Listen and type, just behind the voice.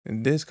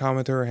This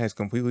commenter has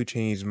completely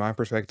changed my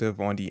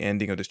perspective on the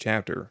ending of this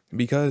chapter,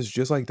 because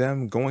just like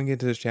them, going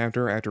into this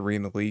chapter after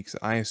reading the leaks,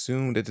 I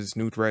assumed that this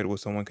new threat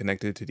was someone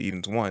connected to the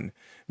Eden's One,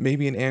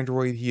 maybe an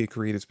android he had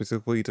created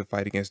specifically to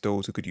fight against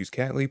those who could use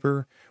Cat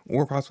Leaper,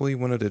 or possibly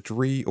one of the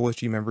 3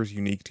 OSG members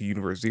unique to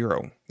Universe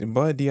Zero.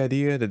 But the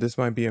idea that this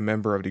might be a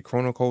member of the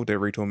Chrono Cult that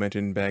Rachel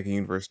mentioned back in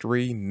Universe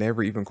 3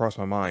 never even crossed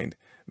my mind,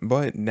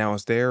 but now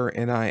it's there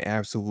and I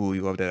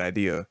absolutely love that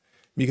idea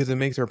because it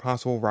makes her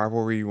possible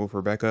rivalry with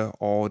Rebecca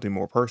all the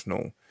more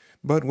personal.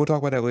 But we'll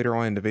talk about that later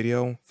on in the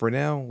video. For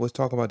now, let's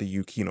talk about the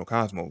Yukino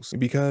Cosmos,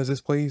 because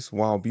this place,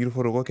 while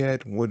beautiful to look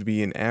at, would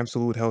be an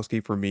absolute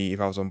hellscape for me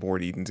if I was on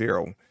board Eden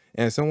Zero.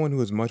 As someone who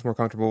is much more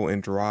comfortable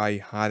in dry,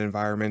 hot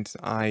environments,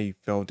 I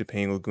felt the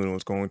pain Laguna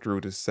was going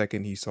through the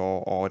second he saw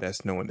all that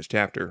snow in this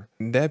chapter.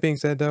 That being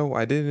said though,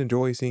 I did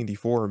enjoy seeing the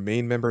 4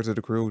 main members of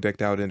the crew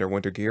decked out in their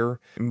winter gear,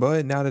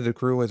 but now that the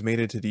crew has made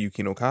it to the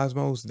Yukino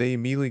Cosmos, they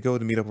immediately go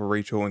to meet up with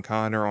Rachel and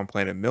Connor on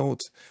planet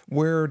Milt,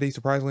 where they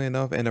surprisingly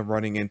enough end up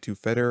running into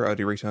Feder of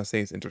the Rachel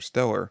States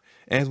Interstellar,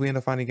 as we end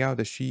up finding out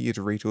that she is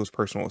Rachel's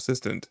personal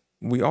assistant.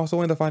 We also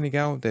end up finding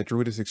out that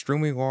through this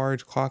extremely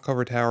large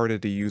clock-covered tower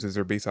that they use as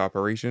their base of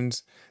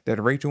operations,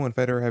 that Rachel and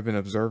Feder have been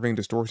observing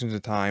distortions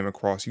of time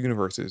across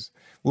universes,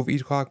 with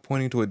each clock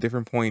pointing to a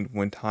different point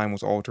when time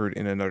was altered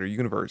in another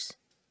universe.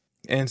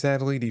 And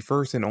sadly, the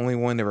first and only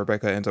one that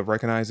Rebecca ends up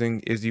recognizing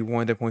is the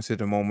one that points to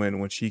the moment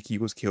when Shiki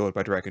was killed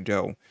by Dragon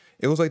Joe.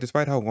 It was like,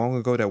 despite how long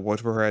ago that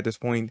was for her at this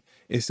point,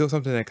 it's still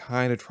something that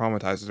kind of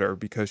traumatizes her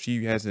because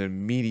she has an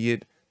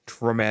immediate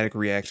traumatic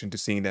reaction to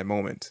seeing that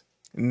moment.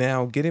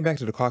 Now, getting back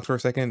to the clocks for a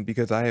second,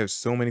 because I have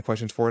so many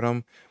questions for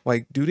them.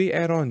 Like, do they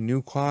add on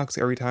new clocks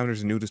every time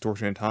there's a new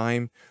distortion in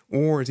time?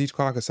 Or is each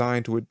clock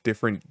assigned to a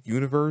different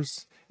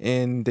universe?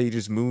 And they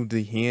just move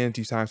the hands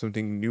each time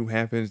something new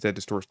happens that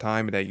distorts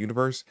time in that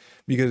universe?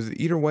 Because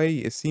either way,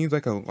 it seems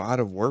like a lot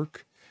of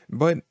work,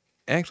 but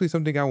actually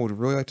something I would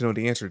really like to know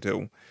the answer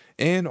to.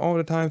 And all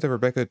the times that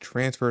Rebecca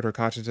transferred her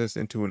consciousness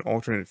into an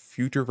alternate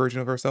future version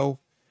of herself,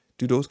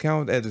 do those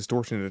count as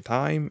distortion of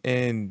time?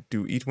 And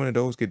do each one of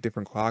those get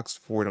different clocks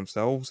for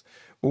themselves?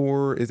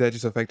 Or is that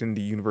just affecting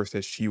the universe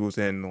that she was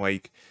in?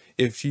 Like,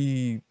 if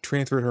she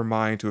transferred her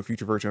mind to a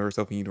future version of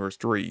herself in Universe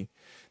 3,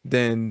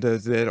 then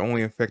does that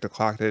only affect the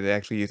clock that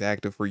actually is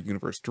active for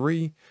Universe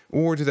 3?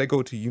 Or does that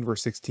go to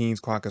Universe 16's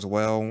clock as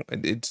well?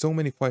 And it's so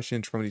many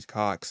questions from these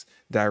clocks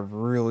that I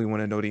really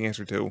want to know the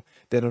answer to,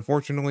 that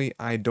unfortunately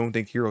I don't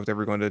think Hero's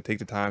ever going to take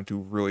the time to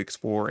really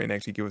explore and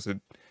actually give us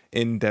an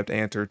in-depth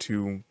answer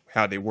to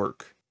how they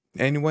work.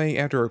 Anyway,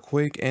 after a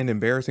quick and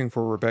embarrassing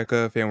for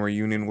Rebecca family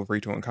reunion with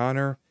Rachel and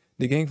Connor,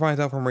 the gang finds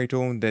out from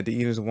Rachel that the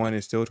Eden's One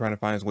is still trying to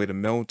find its way to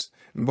Milt,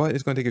 but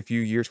it's going to take a few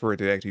years for it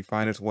to actually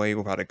find its way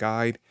without a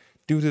guide,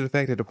 due to the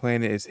fact that the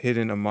planet is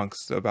hidden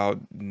amongst about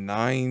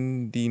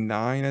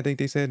 99, I think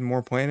they said,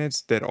 more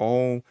planets that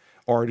all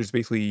are just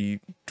basically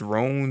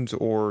drones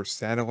or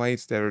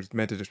satellites that are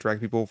meant to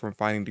distract people from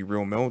finding the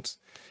real Milt.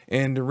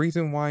 And the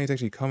reason why it's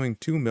actually coming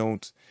to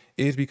Milt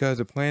is because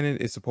the planet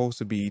is supposed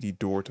to be the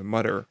door to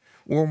Mother,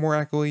 or more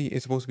accurately,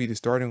 it's supposed to be the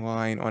starting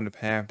line on the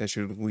path that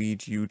should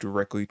lead you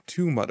directly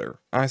to Mother.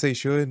 I say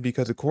should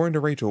because according to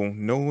Rachel,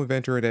 no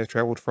adventurer that has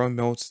traveled from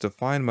Melts to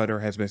find Mother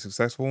has been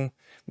successful,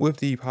 with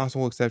the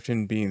possible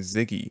exception being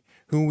Ziggy,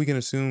 who we can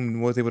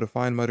assume was able to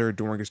find Mother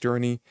during his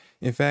journey.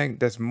 In fact,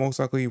 that's most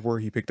likely where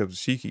he picked up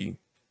Shiki.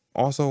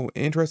 Also,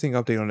 interesting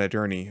update on that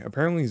journey.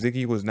 Apparently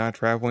Ziggy was not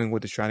traveling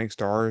with the Shining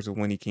Stars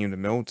when he came to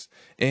Milt,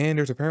 and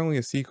there's apparently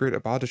a secret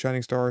about the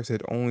Shining Stars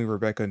that only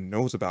Rebecca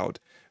knows about.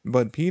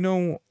 But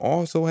Pino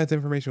also has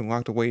information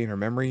locked away in her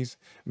memories,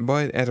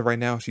 but as of right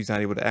now she's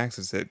not able to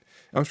access it.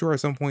 I'm sure at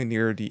some point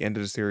near the end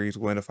of the series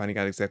we'll end up finding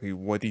out exactly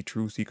what the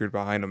true secret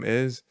behind them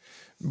is,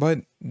 but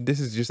this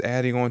is just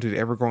adding on to the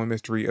ever-growing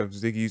mystery of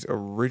Ziggy's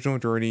original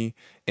journey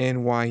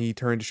and why he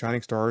turned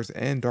Shining Stars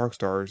and Dark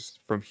Stars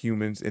from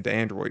humans into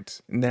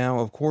androids. Now,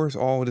 of course,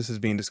 all of this is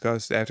being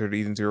discussed after the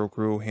Eden Zero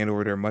crew hand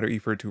over their Mother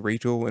Ether to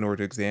Rachel in order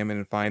to examine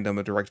and find them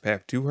a direct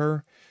path to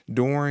her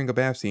during a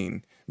bath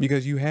scene,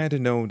 because you had to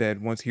know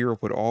that once Hero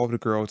put all of the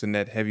girls in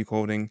that heavy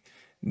clothing,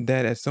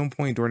 that at some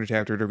point during the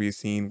chapter there'll be a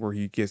scene where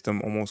he gets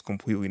them almost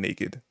completely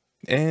naked.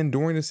 And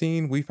during the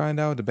scene, we find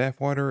out the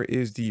bath water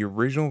is the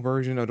original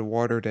version of the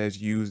water that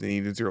is used in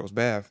Eden Zero's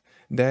bath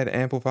that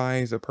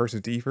amplifies a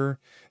person's ether.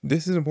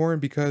 This is important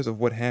because of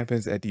what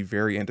happens at the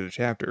very end of the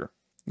chapter.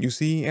 You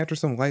see, after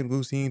some light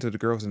blue scenes of the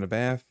girls in the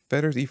bath,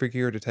 Feder's ether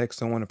gear detects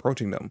someone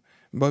approaching them,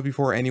 but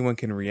before anyone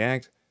can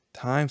react,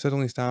 time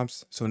suddenly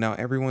stops, so now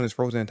everyone is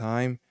frozen in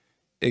time,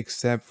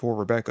 except for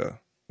Rebecca.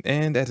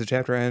 And as the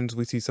chapter ends,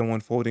 we see someone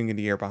floating in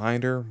the air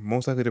behind her,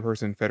 most likely the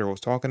person Feder was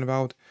talking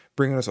about,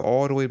 bringing us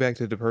all the way back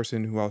to the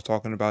person who I was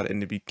talking about in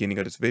the beginning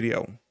of this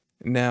video.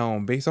 Now,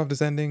 based off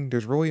this ending,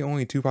 there's really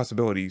only 2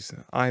 possibilities.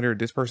 Either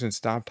this person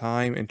stopped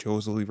time and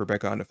chose to leave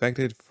Rebecca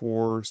unaffected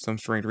for some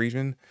strange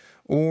reason,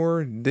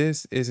 or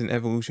this is an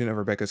evolution of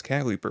Rebecca's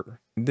cat leaper.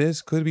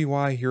 This could be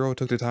why Hero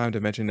took the time to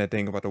mention that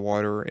thing about the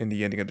water in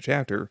the ending of the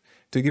chapter,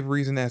 to give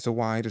reason as to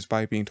why,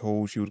 despite being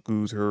told she would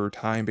lose her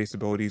time-based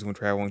abilities when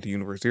traveling to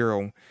Universe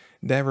Zero,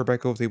 that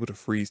Rebecca was able to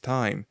freeze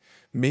time.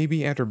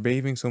 Maybe after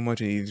bathing so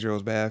much in Eden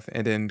Zero's bath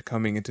and then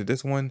coming into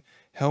this one,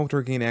 helped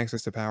her gain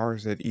access to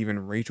powers that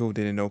even Rachel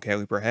didn't know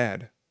Caliper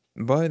had.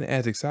 But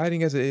as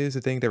exciting as it is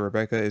to think that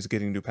Rebecca is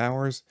getting new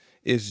powers,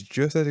 it's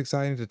just as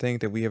exciting to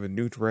think that we have a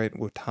new threat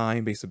with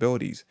time-based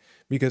abilities,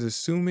 because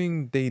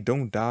assuming they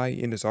don't die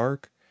in this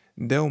arc,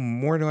 they'll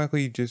more than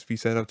likely just be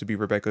set up to be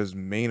Rebecca's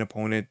main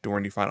opponent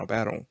during the final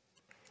battle.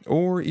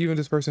 Or even if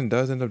this person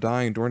does end up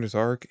dying during this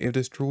arc, if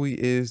this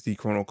truly is the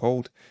Chrono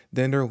Cult,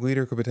 then their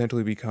leader could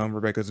potentially become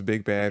Rebecca's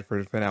big bad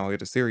for the finale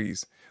of the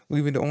series,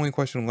 leaving the only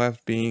question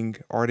left being,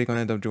 are they going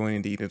to end up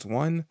joining the Eden's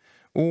One,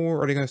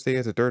 or are they going to stay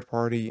as a third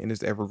party in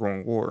this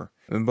ever-growing war?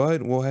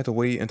 But we'll have to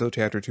wait until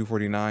chapter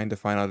 249 to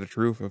find out the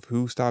truth of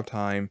who stopped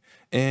time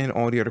and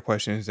all the other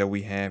questions that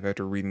we have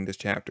after reading this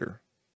chapter.